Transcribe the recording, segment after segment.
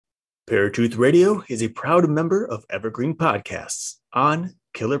Paratruth Radio is a proud member of Evergreen Podcasts on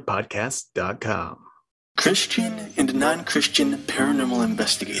KillerPodcast.com. Christian and non-Christian paranormal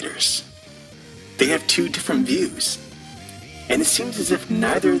investigators. They have two different views, and it seems as if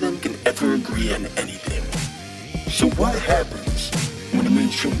neither of them can ever agree on anything. So what happens when a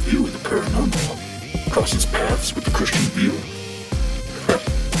mainstream view of the paranormal crosses paths with the Christian view?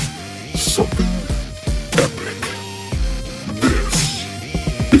 Something epic. This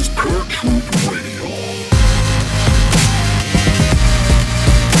is Paratruth Radio.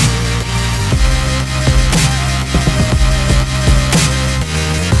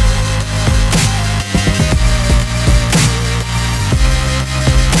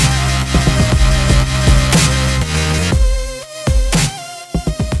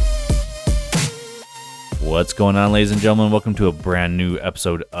 What's going on, ladies and gentlemen? Welcome to a brand new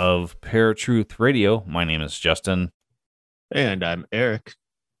episode of Paratruth Radio. My name is Justin. And I'm Eric.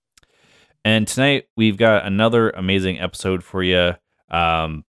 And tonight we've got another amazing episode for you.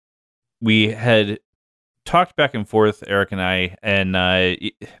 We had talked back and forth, Eric and I, and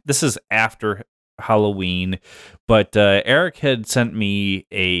this is after Halloween, but Eric had sent me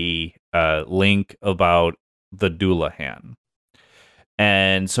a link about the Dullahan.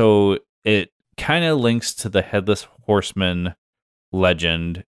 And so it kind of links to the Headless Horseman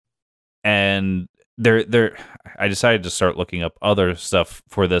legend, and I decided to start looking up other stuff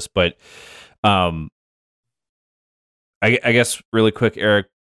for this, but I guess really quick, Eric,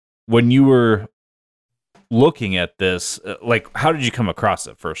 when you were looking at this, how did you come across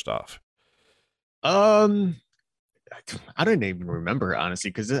it first off? I don't even remember, honestly,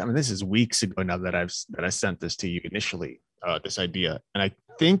 because this is weeks ago now that I sent this to you initially, this idea, and I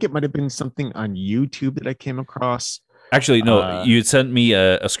think it might have been something on YouTube that I came across. Actually, no, you had sent me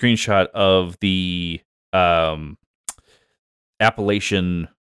a screenshot of the Appalachian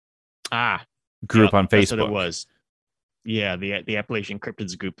group on Facebook. That's what it was. Yeah, the Appalachian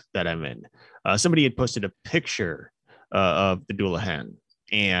Cryptids group that I'm in. Somebody had posted a picture of the Dullahan,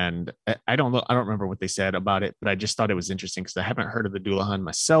 and I don't remember what they said about it, but I just thought it was interesting because I haven't heard of the Dullahan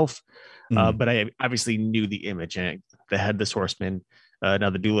myself, but I obviously knew the image and the Headless Horseman.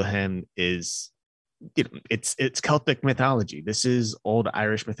 Now the Dullahan is, it's Celtic mythology. This is old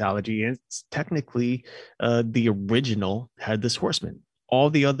Irish mythology, and it's technically the original Headless Horseman. All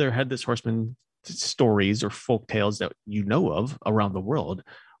the other Headless Horseman stories or folk tales that you know of around the world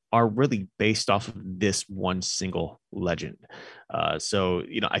are really based off of this one single legend. So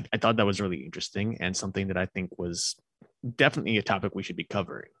I thought that was really interesting and something that I think was definitely a topic we should be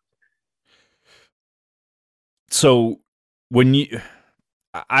covering. So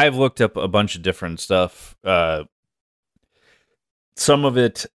I've looked up a bunch of different stuff. Some of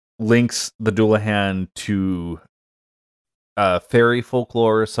it links the Dullahan to fairy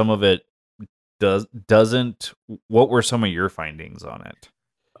folklore. Some of it doesn't. What were some of your findings on it?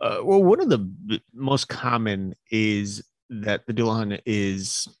 Well, one of the most common is that the Dullahan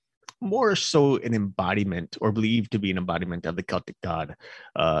is more so an embodiment, or believed to be an embodiment, of the Celtic god.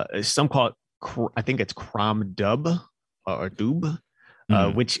 Some call it, I think it's Crom Dub or Dub.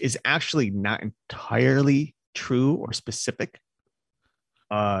 Which is actually not entirely true or specific,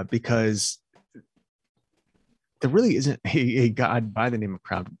 because there really isn't a god by the name of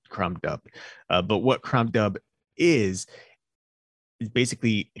Crom Dub. But what Crom Dub is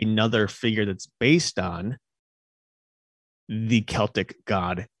basically another figure that's based on the Celtic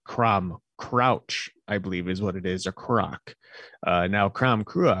god Crom Crouch, I believe is what it is, or Croc. Now, Crom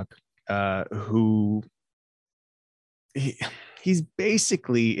Cruach, who... He's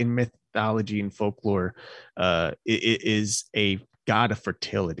basically, in mythology and folklore, is a god of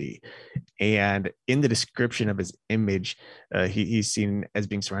fertility. And in the description of his image, he's seen as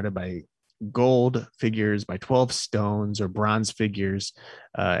being surrounded by gold figures, by 12 stones or bronze figures,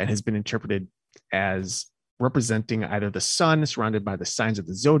 and has been interpreted as representing either the sun surrounded by the signs of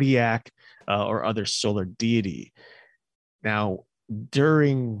the zodiac, or other solar deity. Now,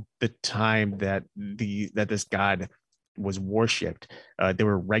 during the time that this god was worshipped, there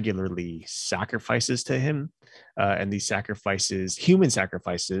were regularly sacrifices to him, and these sacrifices, human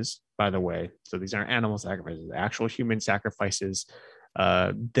sacrifices, by the way, so these aren't animal sacrifices, actual human sacrifices,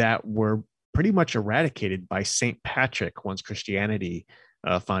 that were pretty much eradicated by St. Patrick once Christianity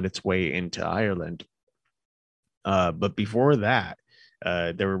found its way into Ireland. But before that,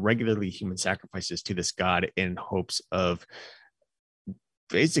 there were regularly human sacrifices to this god in hopes of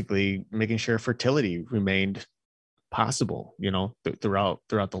basically making sure fertility remained possible, throughout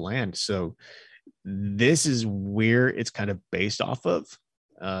the land. So this is where it's kind of based off of,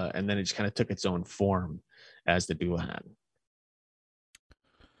 and then it just kind of took its own form as the Dullahan.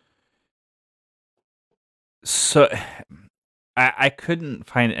 So I couldn't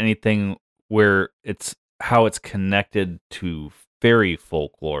find anything where it's how it's connected to fairy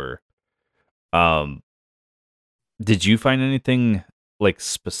folklore. Um, did you find anything like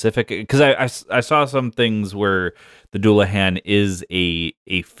specific? Because I saw some things where the Doulahan is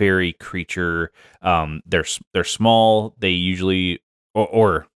a fairy creature. They're small. They usually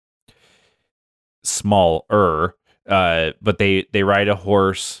or smaller, but they ride a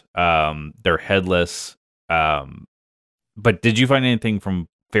horse. They're headless. But did you find anything from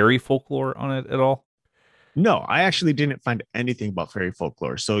fairy folklore on it at all? No, I actually didn't find anything about fairy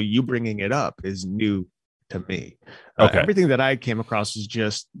folklore. So you bringing it up is new to me. Okay. Everything that I came across was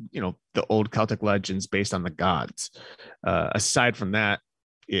just, the old Celtic legends based on the gods. Aside from that,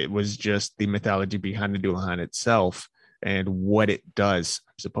 it was just the mythology behind the Dullahan itself and what it does,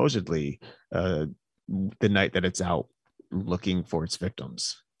 supposedly, the night that it's out looking for its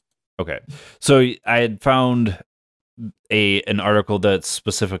victims. Okay. So I had found an article that's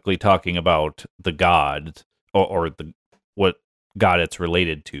specifically talking about the god or the what god it's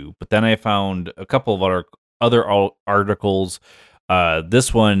related to. But then I found a couple of other articles.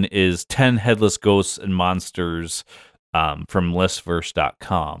 This one is 10 Headless Ghosts and Monsters from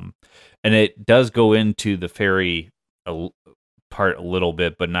listverse.com. And it does go into the fairy part a little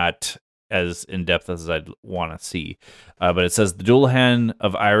bit, but not as in depth as I'd want to see. But it says the Dullahan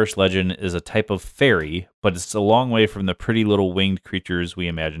of Irish legend is a type of fairy, but it's a long way from the pretty little winged creatures we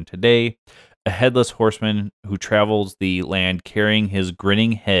imagine today. A headless horseman who travels the land carrying his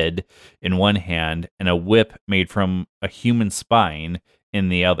grinning head in one hand and a whip made from a human spine in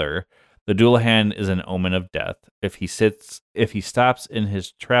the other. The Dullahan is an omen of death. If he stops in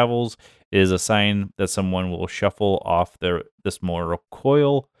his travels, it is a sign that someone will shuffle off this mortal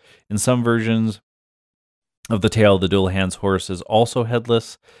coil. In some versions of the tale, the Dullahan's horse is also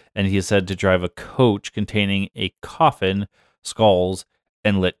headless, and he is said to drive a coach containing a coffin, skulls,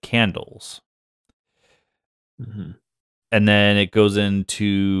 and lit candles. Mm-hmm. And then it goes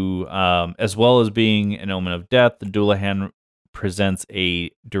into, as well as being an omen of death, the Dullahan presents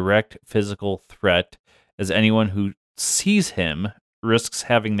a direct physical threat, as anyone who sees him risks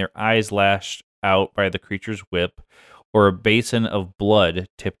having their eyes lashed out by the creature's whip or a basin of blood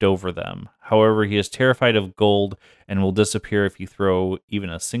tipped over them. However, he is terrified of gold and will disappear if you throw even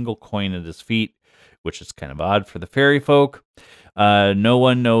a single coin at his feet, which is kind of odd for the fairy folk. No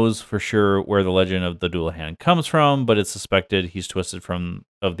one knows for sure where the legend of the Dullahan comes from, but it's suspected he's twisted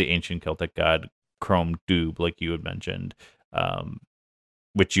of the ancient Celtic god Crom Dubh, like you had mentioned,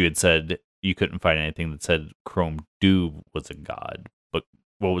 which you had said you couldn't find anything that said Crom Dubh was a god. But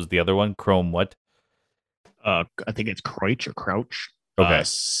what was the other one? Crom what? I think it's Crouch or Crouch. Okay.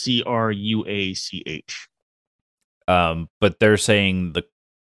 Cruach. But they're saying the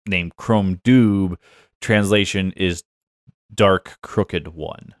name Crom Dubh translation is Dark Crooked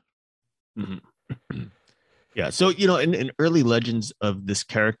One. Mm-hmm. Yeah, so in early legends of this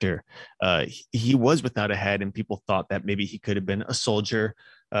character, he was without a head, and people thought that maybe he could have been a soldier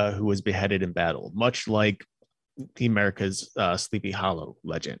who was beheaded in battle, much like the America's Sleepy Hollow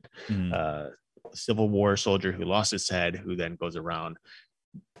legend. Mm-hmm. Civil War soldier who lost his head, who then goes around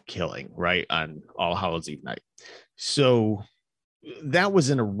killing, right, on All Hallows Eve night. So that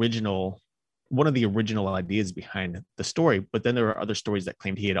was one of the original ideas behind the story. But then there were other stories that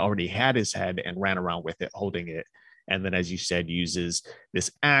claimed he had already had his head and ran around with it, holding it. And then, as you said, uses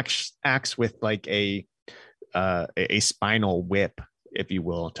this axe with like a spinal whip, if you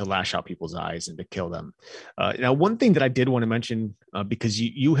will, to lash out people's eyes and to kill them. Now, one thing that I did want to mention, because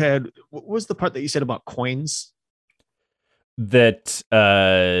you had, what was the part that you said about coins? That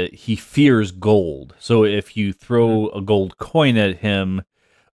he fears gold. So if you throw a gold coin at him,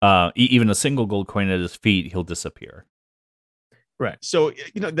 even a single gold coin at his feet, he'll disappear. Right. So,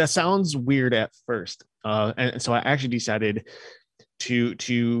 that sounds weird at first. And so I actually decided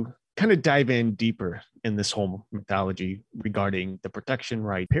to kind of dive in deeper in this whole mythology regarding the protection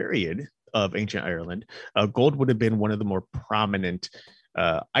right period of ancient Ireland. Gold would have been one of the more prominent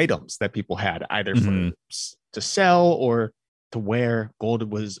items that people had, either to sell or to wear.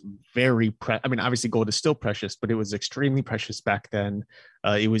 Gold was very obviously gold is still precious, but it was extremely precious back then.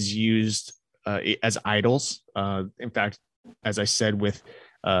 It was used as idols. In fact, as I said with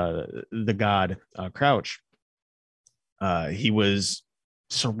the god Crouch, he was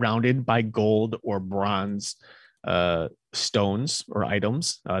surrounded by gold or bronze stones or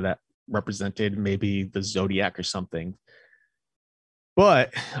items that represented maybe the zodiac or something.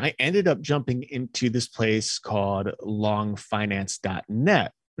 But I ended up jumping into this place called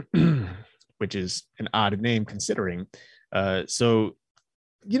longfinance.net, which is an odd name considering. So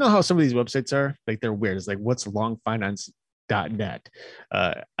you know how some of these websites are, like they're weird. It's like, what's longfinance.net?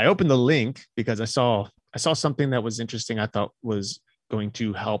 I opened the link because I saw something that was interesting. I thought was going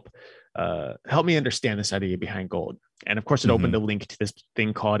to help me understand this idea behind gold. And of course, it opened a link to this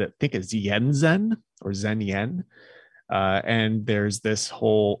thing called, I think it's Yen or Zen Yen. And there's this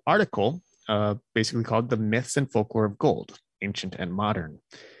whole article basically called The Myths and Folklore of Gold, Ancient and Modern.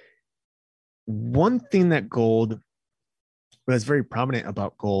 One thing that is very prominent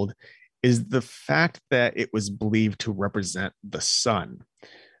about gold is the fact that it was believed to represent the sun.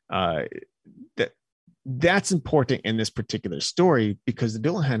 That's important in this particular story because the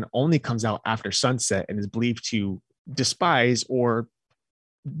Dullahan only comes out after sunset and is believed to despise or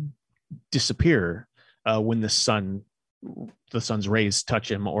disappear when the sun's rays touch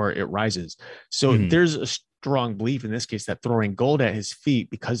him or it rises. So there's a strong belief in this case that throwing gold at his feet,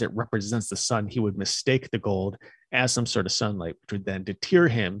 because it represents the sun, he would mistake the gold as some sort of sunlight, which would then deter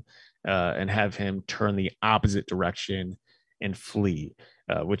him and have him turn the opposite direction and flee,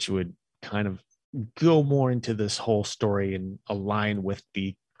 which would kind of go more into this whole story and align with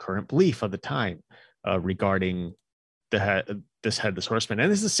the current belief of the time regarding this headless horseman.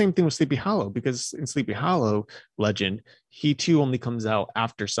 And it's the same thing with Sleepy Hollow, because in Sleepy Hollow legend, he too only comes out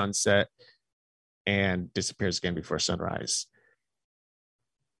after sunset and disappears again before sunrise.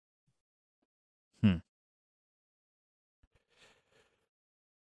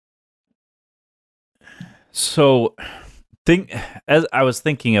 So as I was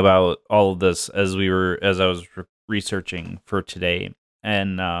thinking about all of this as I was researching for today,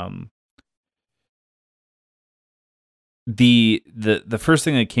 and the first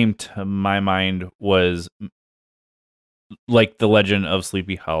thing that came to my mind was like the legend of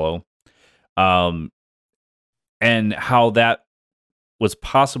Sleepy Hollow, and how that was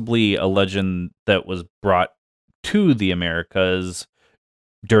possibly a legend that was brought to the Americas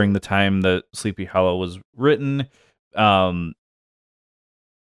during the time that Sleepy Hollow was written, because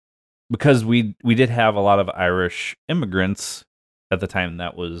we did have a lot of Irish immigrants at the time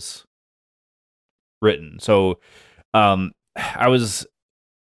that was written. So I was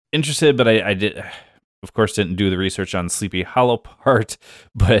interested, but I did, of course, didn't do the research on Sleepy Hollow part,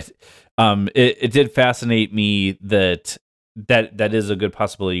 but it did fascinate me that is a good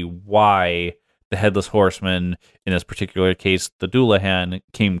possibility why the Headless Horseman, in this particular case, the Dullahan,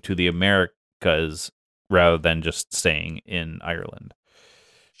 came to the Americas rather than just staying in Ireland.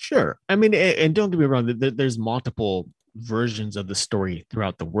 Sure. I mean, and don't get me wrong, there's multiple versions of the story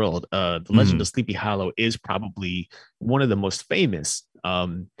throughout the world. The Legend of Sleepy Hollow is probably one of the most famous,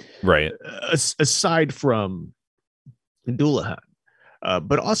 right? Aside from Dullahan.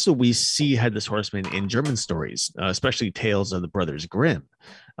 But also we see Headless Horseman in German stories, especially tales of the Brothers Grimm.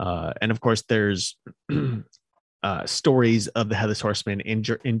 And of course, there's stories of the Headless Horseman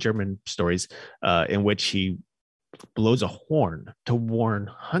in German stories in which he blows a horn to warn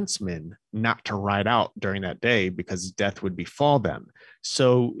huntsmen not to ride out during that day because death would befall them.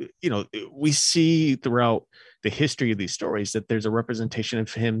 So, we see throughout the history of these stories that there's a representation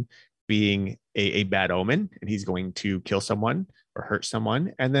of him being a bad omen, and he's going to kill someone or hurt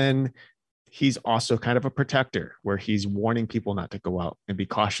someone. And then he's also kind of a protector where he's warning people not to go out and be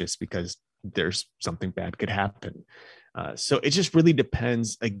cautious because there's something bad could happen. So it just really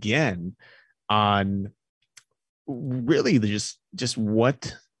depends again on really just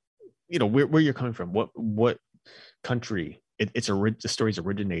what, where you're coming from, what country the story's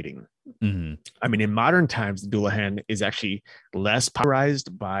originating. I mean, in modern times, the Dullahan is actually less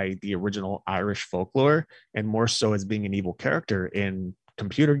popularized by the original Irish folklore and more so as being an evil character in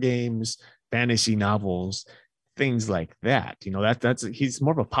computer games, fantasy novels, things like that. He's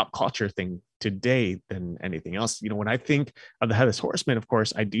more of a pop culture thing today than anything else. When I think of the Headless Horseman, of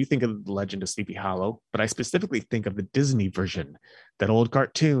course, I do think of the Legend of Sleepy Hollow, but I specifically think of the Disney version, that old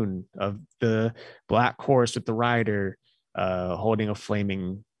cartoon of the black horse with the rider holding a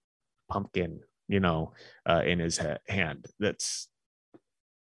flaming pumpkin, in his hand. That's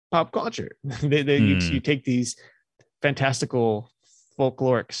pop culture. You take these fantastical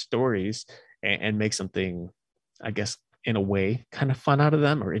folkloric stories and make something, I guess, in a way, kind of fun out of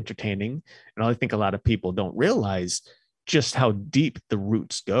them or entertaining. And I think a lot of people don't realize just how deep the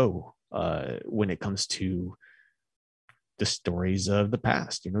roots go when it comes to the stories of the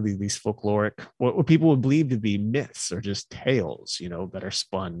past. These folkloric, what people would believe to be myths or just tales, that are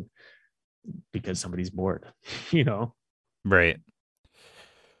spun because somebody's bored, Right.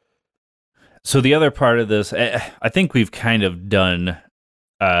 So the other part of this, I think we've kind of done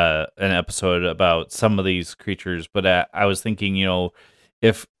an episode about some of these creatures, but I was thinking,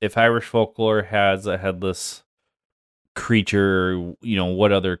 if Irish folklore has a headless creature,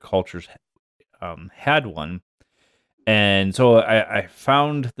 what other cultures had one. And so I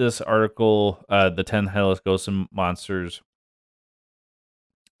found this article, the 10 Headless Ghosts and Monsters.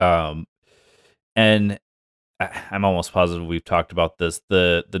 And I'm almost positive we've talked about this.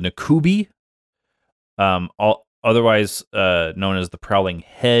 The Nakubi, otherwise known as the Prowling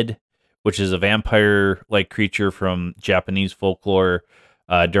Head, which is a vampire-like creature from Japanese folklore.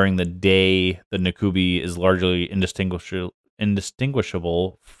 During the day, the Nakubi is largely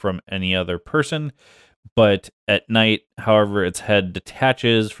indistinguishable from any other person. But at night, however, its head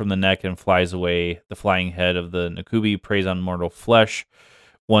detaches from the neck and flies away. The flying head of the Nakubi preys on mortal flesh.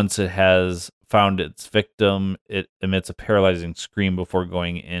 Once it has found its victim, it emits a paralyzing scream before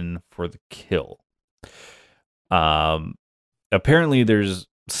going in for the kill. Apparently, there's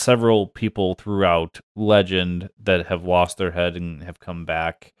several people throughout legend that have lost their head and have come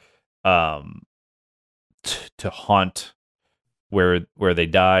back to haunt where they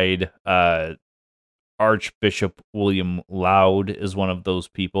died. Archbishop William Loud is one of those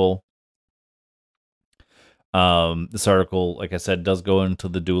people. This article, like I said, does go into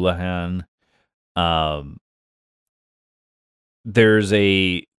the Dullahan. There's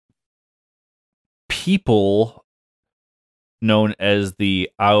a people known as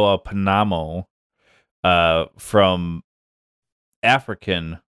the Awapanamo from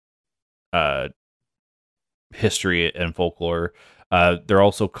African history and folklore. They're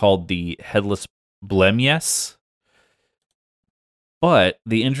also called the Headless Blemyes. But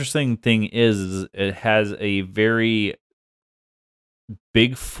the interesting thing is it has a very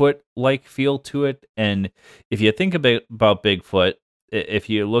Bigfoot-like feel to it. And if you think about Bigfoot, if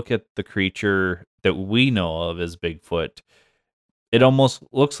you look at the creature that we know of as Bigfoot, it almost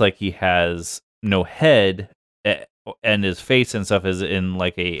looks like he has no head, and his face and stuff is in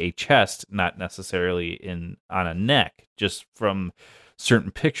like a chest, not necessarily on a neck, just from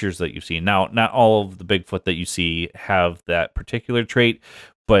certain pictures that you see. Now, not all of the Bigfoot that you see have that particular trait,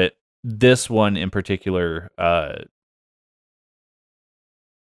 but this one in particular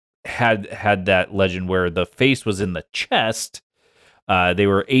had that legend where the face was in the chest. They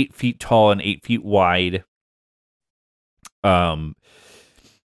were 8 feet tall and 8 feet wide.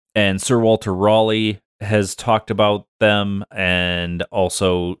 And Sir Walter Raleigh has talked about them, and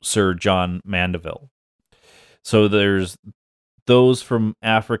also Sir John Mandeville. So there's those from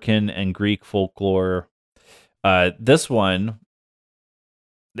African and Greek folklore. This one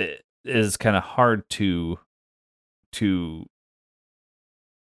is kind of hard to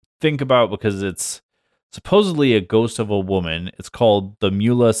think about because it's supposedly a ghost of a woman. It's called the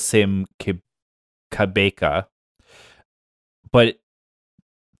Mula Sim Kabeka. But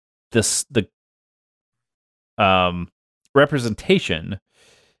the representation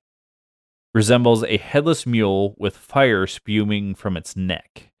resembles a headless mule with fire spewing from its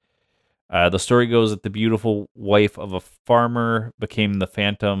neck. The story goes that the beautiful wife of a farmer became the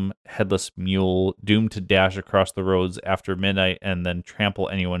phantom headless mule, doomed to dash across the roads after midnight and then trample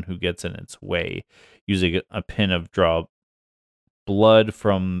anyone who gets in its way, using a pin of draw blood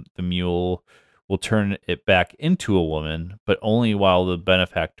from the mule will turn it back into a woman, but only while the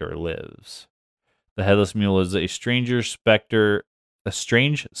benefactor lives. The headless mule is a strange specter,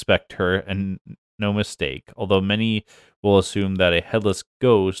 and no mistake, although many will assume that a headless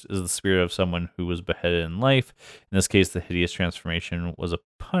ghost is the spirit of someone who was beheaded in life. In this case, the hideous transformation was a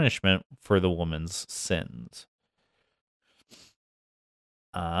punishment for the woman's sins.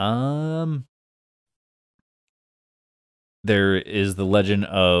 There is the legend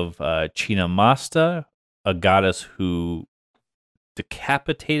of Chinamasta, a goddess who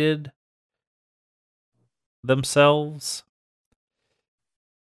decapitated themselves.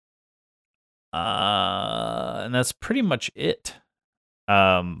 And that's pretty much it.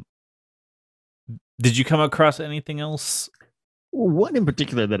 Did you come across anything else? One in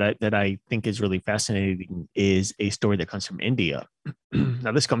particular that I think is really fascinating is a story that comes from India.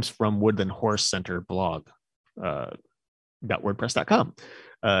 Now, this comes from Woodland Horse Center blog, .wordpress.com.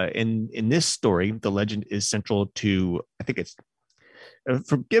 In this story, the legend is central to, I think it's,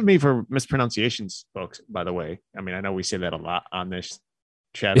 forgive me for mispronunciations, folks, by the way. I mean, I know we say that a lot on this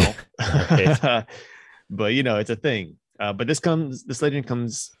channel, but it's a thing. But this legend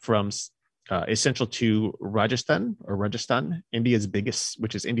comes from essential to Rajasthan, India's biggest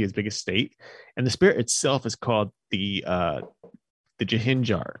state, and the spirit itself is called the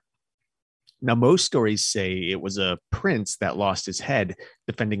Jahinjar. Now, most stories say it was a prince that lost his head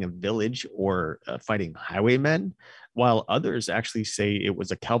defending a village or fighting highwaymen, while others actually say it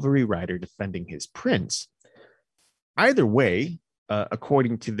was a cavalry rider defending his prince. Either way,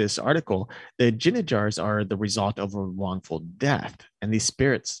 according to this article, the Jinnajars are the result of a wrongful death, and these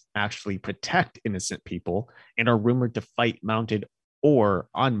spirits actually protect innocent people and are rumored to fight mounted or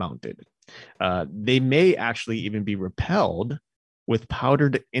unmounted. They may actually even be repelled with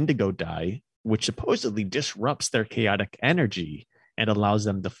powdered indigo dye, which supposedly disrupts their chaotic energy and allows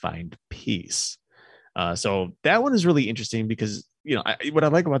them to find peace. So that one is really interesting because, what I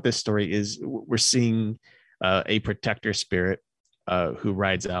like about this story is we're seeing a protector spirit who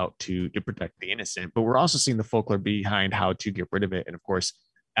rides out to protect the innocent, but we're also seeing the folklore behind how to get rid of it. And of course,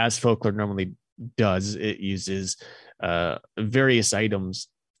 as folklore normally does, it uses various items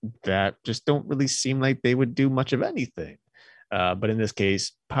that just don't really seem like they would do much of anything. But in this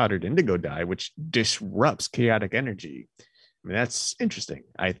case, powdered indigo dye, which disrupts chaotic energy. I mean, that's interesting,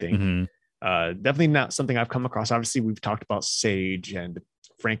 I think. Mm-hmm. Definitely not something I've come across. Obviously, we've talked about sage and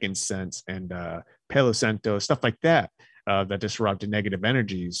frankincense and Palo Santo, stuff like that, that disrupt negative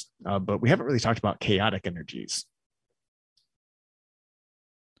energies. But we haven't really talked about chaotic energies.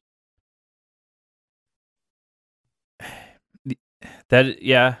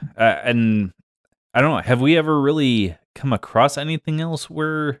 And I don't know. Have we ever really come across anything else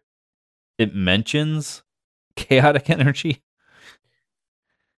where it mentions chaotic energy?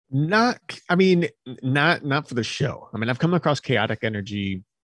 Not for the show. I mean, I've come across chaotic energy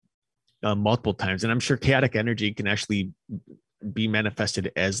multiple times, and I'm sure chaotic energy can actually be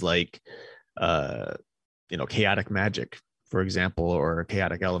manifested as like, chaotic magic, for example, or a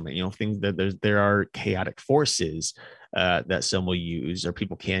chaotic element. Things that there are chaotic forces that some will use or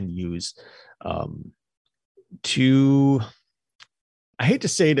people can use to. I hate to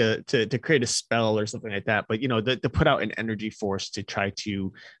say to create a spell or something like that, but to put out an energy force to try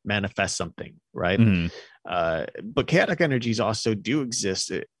to manifest something, right? Mm-hmm. But chaotic energies also do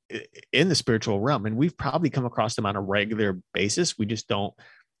exist in the spiritual realm, and we've probably come across them on a regular basis. We just don't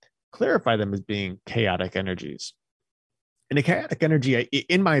clarify them as being chaotic energies. And a chaotic energy,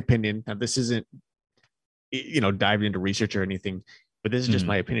 in my opinion, now this isn't dived into research or anything, but this is just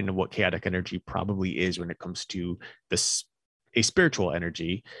my opinion of what chaotic energy probably is when it comes to this. A spiritual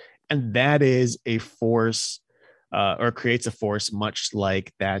energy, and that is a force or creates a force much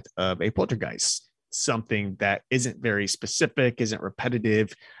like that of a poltergeist, something that isn't very specific, isn't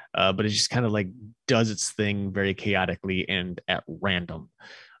repetitive, but it just kind of like does its thing very chaotically and at random.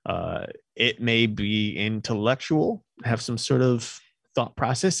 It may be intellectual, have some sort of thought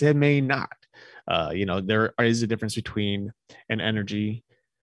process, it may not. There is a difference between an energy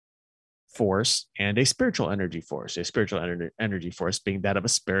force and a spiritual energy force. A spiritual energy force being that of a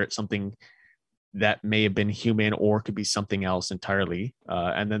spirit, something that may have been human or could be something else entirely.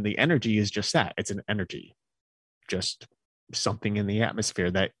 And then the energy is just that. It's an energy, just something in the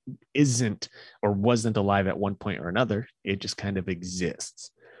atmosphere that isn't or wasn't alive at one point or another. It just kind of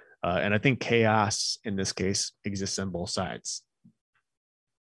exists. And I think chaos in this case exists on both sides.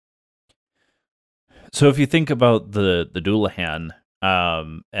 So if you think about the Dullahan,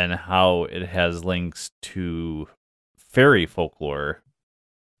 and how it has links to fairy folklore,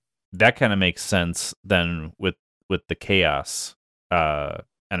 that kind of makes sense then with the chaos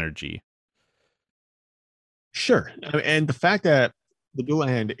energy. Sure. And the fact that the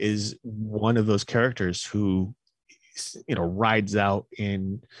Dullahan is one of those characters who, rides out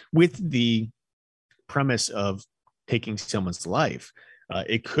in with the premise of taking someone's life,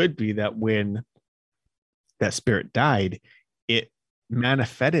 it could be that when that spirit died, it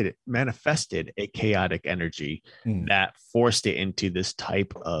manifested a chaotic energy that forced it into this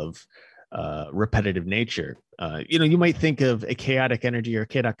type of repetitive nature. You might think of a chaotic energy or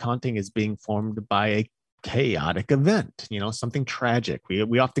chaotic haunting as being formed by a chaotic event, something tragic.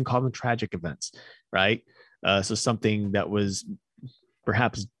 We often call them tragic events, right? So something that was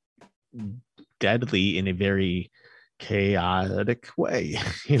perhaps deadly in a very chaotic way,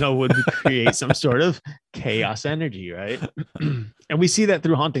 would create some sort of chaos energy, right? And we see that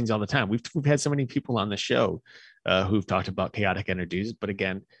through hauntings all the time. We've had so many people on the show who've talked about chaotic energies, but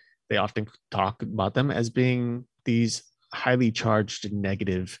again, they often talk about them as being these highly charged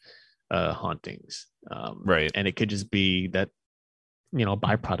negative hauntings, right? And it could just be that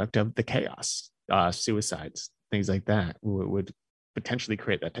byproduct of the chaos, suicides, things like that would potentially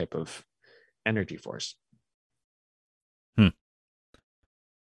create that type of energy force.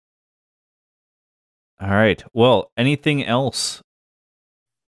 All right. Well, anything else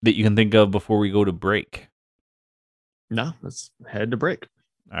that you can think of before we go to break? No, let's head to break.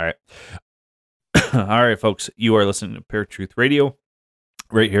 All right. All right, folks. You are listening to Paratruth Radio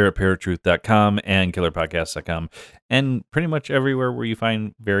right here at paratruth.com and killerpodcast.com and pretty much everywhere where you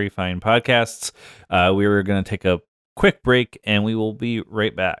find very fine podcasts. We were going to take a quick break, and we will be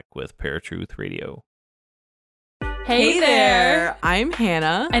right back with Paratruth Radio. Hey there! I'm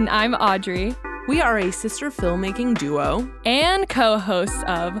Hannah. And I'm Audrey. We are a sister filmmaking duo And co-hosts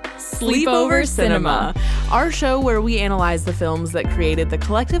of Sleepover Cinema. Our show where we analyze the films that created the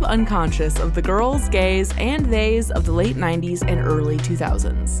collective unconscious of the girls, gays, and theys of the late 90s and early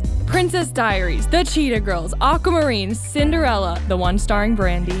 2000s. Princess Diaries, The Cheetah Girls, Aquamarine, Cinderella, the one starring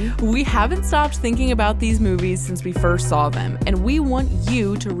Brandy. We haven't stopped thinking about these movies since we first saw them, and we want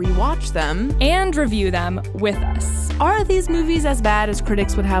you to rewatch them And review them with us. Are these movies as bad as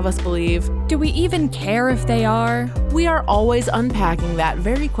critics would have us believe? Do we even care if they are? We are always unpacking that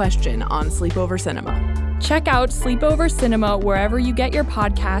very question on Sleepover Cinema. Check out Sleepover Cinema wherever you get your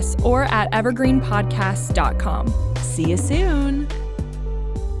podcasts or at evergreenpodcasts.com. See you soon.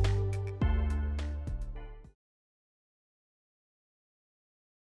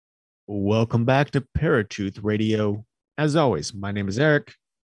 Welcome back to Paratruth Radio. As always, my name is Eric.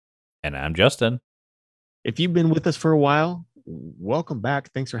 And I'm Justin. If you've been with us for a while, welcome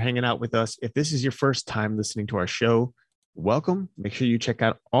back. Thanks for hanging out with us. If this is your first time listening to our show, welcome. Make sure you check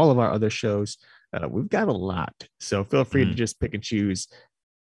out all of our other shows. We've got a lot, so feel free to just pick and choose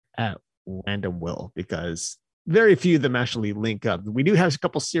at random will, because very few of them actually link up. We do have a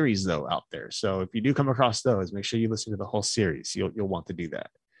couple series though out there, so if you do come across those, make sure you listen to the whole series. You'll want to do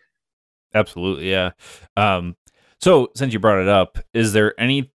that. Absolutely, yeah. So since you brought it up, is there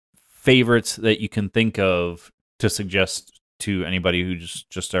any favorites that you can think of to suggest to anybody who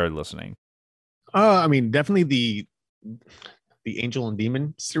just started listening? I mean, definitely the Angel and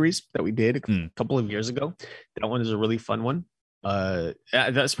Demon series that we did a couple of years ago. That one is a really fun one.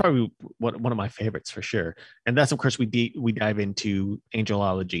 That's probably one of my favorites for sure. And that's, of course, we dive into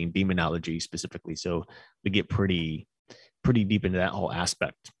angelology and demonology specifically, so we get pretty deep into that whole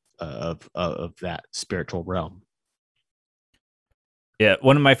aspect of that spiritual realm. Yeah,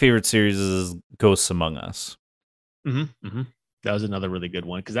 one of my favorite series is Ghosts Among Us. That was another really good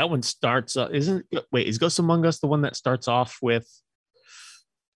one, because that one starts is Ghosts Among Us the one that starts off with?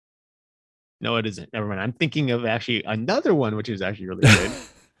 No, it isn't. Never mind. I'm thinking of actually another one which is actually really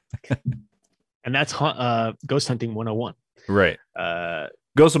good. And that's Ghost Hunting 101. Right.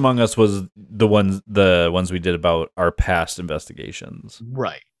 Ghosts Among Us was the ones we did about our past investigations.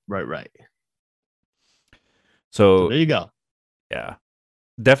 Right. So there you go. Yeah.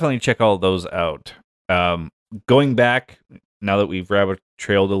 Definitely check all those out. Going back, now that we've rabbit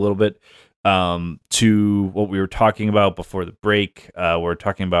trailed a little bit, to what we were talking about before the break, we're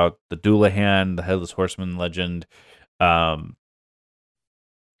talking about the Dullahan, the Headless Horseman legend. What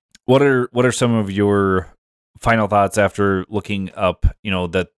are some of your final thoughts after looking up,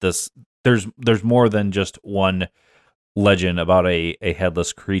 that there's more than just one legend about a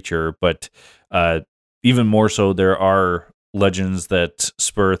headless creature, but even more so, there are legends that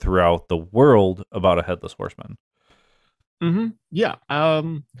spur throughout the world about a headless horseman. Yeah.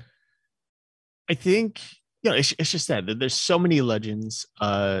 I think, it's just that there's so many legends,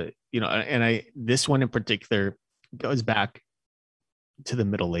 and this one in particular goes back to the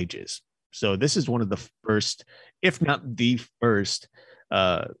Middle Ages. So this is one of the first, if not the first,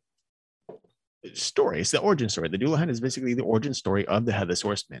 stories. The origin story. The Dullahan is basically the origin story of the Headless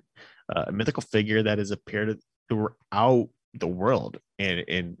Horseman, a mythical figure that has appeared throughout the world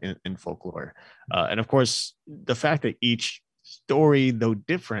in folklore. And of course, the fact that each story, though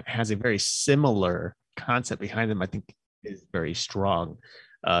different, has a very similar concept behind them, I think is very strong,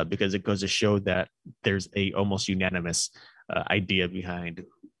 because it goes to show that there's a almost unanimous idea behind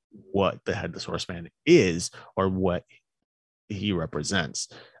what the Headless Horseman is, or what he represents.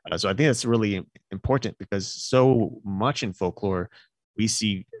 So I think that's really important, because so much in folklore we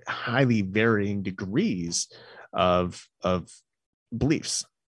see highly varying degrees of beliefs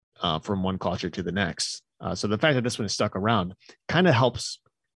from one culture to the next. So the fact that this one is stuck around kind of helps,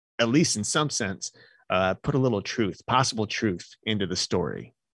 at least in some sense, put a little possible truth into the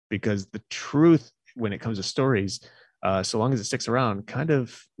story, because the truth, when it comes to stories, so long as it sticks around, kind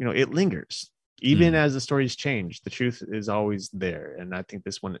of, it lingers. Even as the stories change, the truth is always there. And I think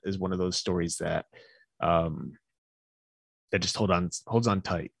this one is one of those stories that that just holds on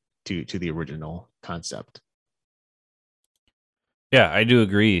tight to the original concept. Yeah, I do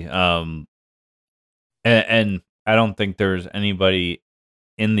agree. And I don't think there's anybody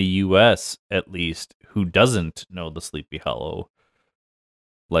in the U.S., at least, who doesn't know the Sleepy Hollow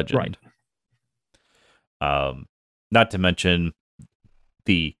legend. Right. Not to mention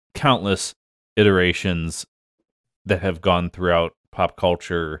the countless iterations that have gone throughout pop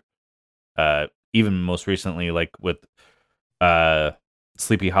culture, even most recently, like with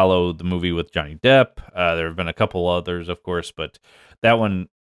Sleepy Hollow, the movie with Johnny Depp. There have been a couple others, of course, but that one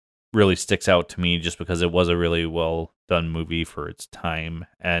really sticks out to me just because it was a really well done movie for its time,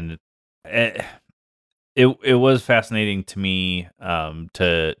 and it was fascinating to me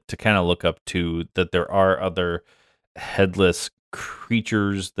to kind of look up to that there are other headless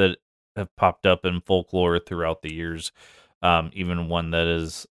creatures that have popped up in folklore throughout the years, even one that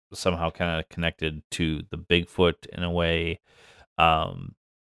is somehow kind of connected to the Bigfoot in a way.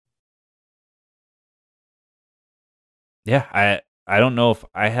 Yeah, I don't know if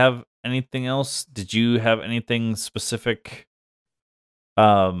I have anything else. Did you have anything specific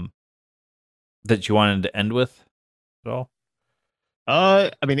that you wanted to end with at all?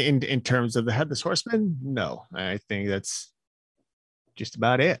 I mean, in terms of the Headless Horseman, no. I think that's just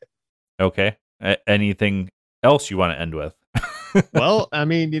about it. Okay. Anything else you want to end with? Well, I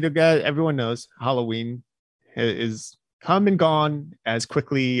mean, guys, everyone knows Halloween is come and gone as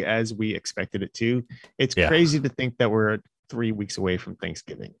quickly as we expected it to. It's crazy to think that we're 3 weeks away from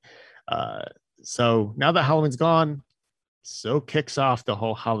Thanksgiving. So now that Halloween's gone, so kicks off the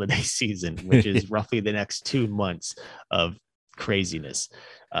whole holiday season, which is roughly the next 2 months of craziness.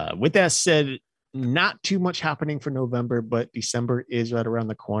 With that said, not too much happening for November, but December is right around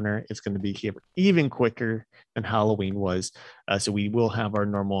the corner. It's going to be here even quicker than Halloween was. So we will have our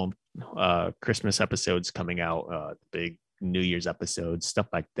normal Christmas episodes coming out, big New Year's episodes, stuff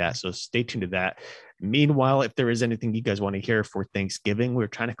like that. So stay tuned to that. Meanwhile, if there is anything you guys want to hear for Thanksgiving, we're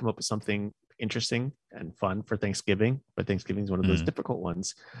trying to come up with something interesting and fun for Thanksgiving, but Thanksgiving is one of those difficult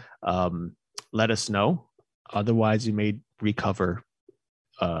ones. Let us know. Otherwise, you may recover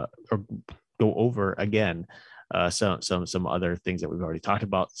or go over again some other things that we've already talked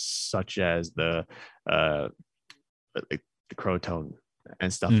about, such as the Crotone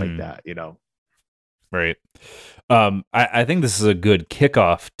and stuff like that, Right. I think this is a good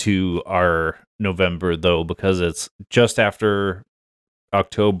kickoff to our November, though, because it's just after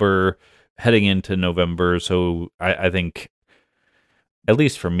October, heading into November. So I think, at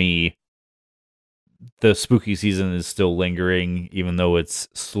least for me, the spooky season is still lingering, even though it's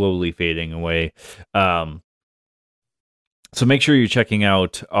slowly fading away. So make sure you're checking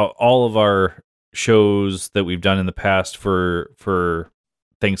out all of our shows that we've done in the past for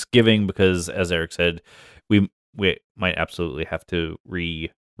Thanksgiving, because as Eric said, we might absolutely have to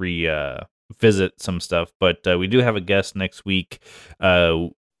visit some stuff, but we do have a guest next week.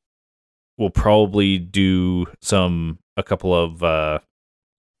 We'll probably do a couple of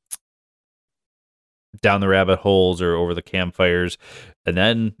down the rabbit holes or over the campfires, and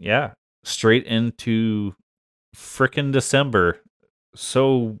then straight into frickin' December.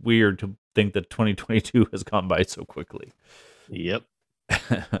 So weird to think that 2022 has gone by so quickly. Yep.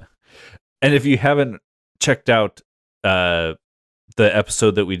 And if you haven't checked out the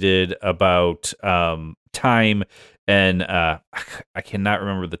episode that we did about time, and I cannot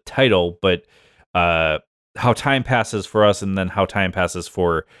remember the title, but how time passes for us, and then how time passes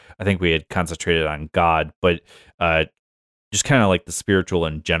for, I think we had concentrated on God, but just kind of like the spiritual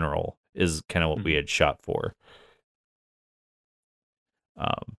in general is kind of what we had shot for.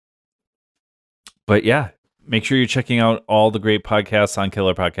 But yeah, make sure you're checking out all the great podcasts on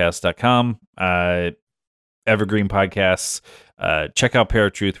killerpodcast.com. Evergreen Podcasts. Check out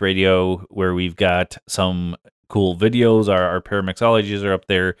Paratruth Radio, where we've got some cool videos. Our paramixologies are up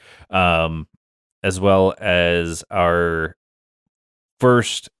there, as well as our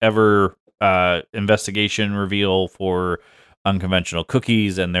first ever investigation reveal for Unconventional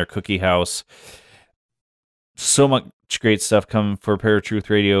Cookies and their cookie house. So much great stuff coming for Paratruth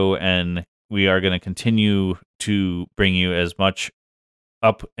Radio, and we are going to continue to bring you as much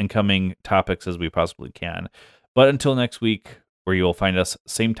up and coming topics as we possibly can. But until next week, where you will find us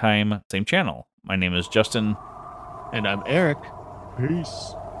same time, same channel. My name is Justin. And I'm Eric.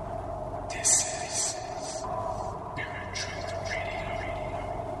 Peace. This is Paratruth Radio.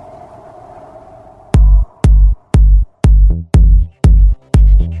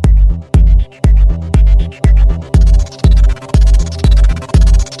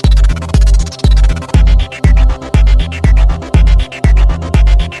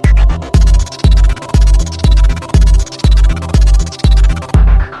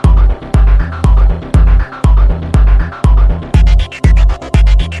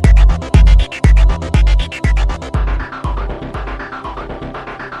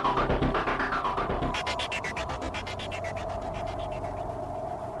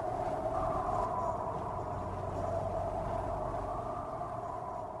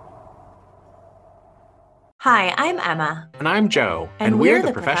 Hi, I'm Emma. And I'm Joe. And we're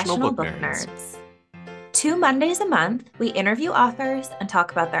the Professional Book Nerds. 2 Mondays a month, we interview authors and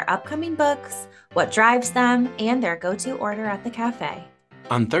talk about their upcoming books, what drives them, and their go-to order at the cafe.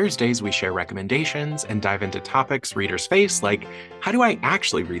 On Thursdays, we share recommendations and dive into topics readers face, like how do I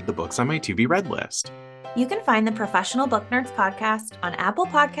actually read the books on my to-be-read list? You can find the Professional Book Nerds podcast on Apple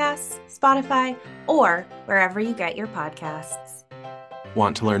Podcasts, Spotify, or wherever you get your podcasts.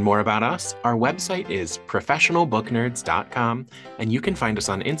 Want to learn more about us? Our website is professionalbooknerds.com, and you can find us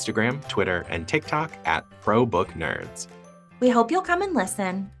on Instagram, Twitter, and TikTok at ProBookNerds. We hope you'll come and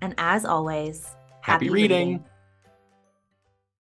listen, and as always, Happy reading.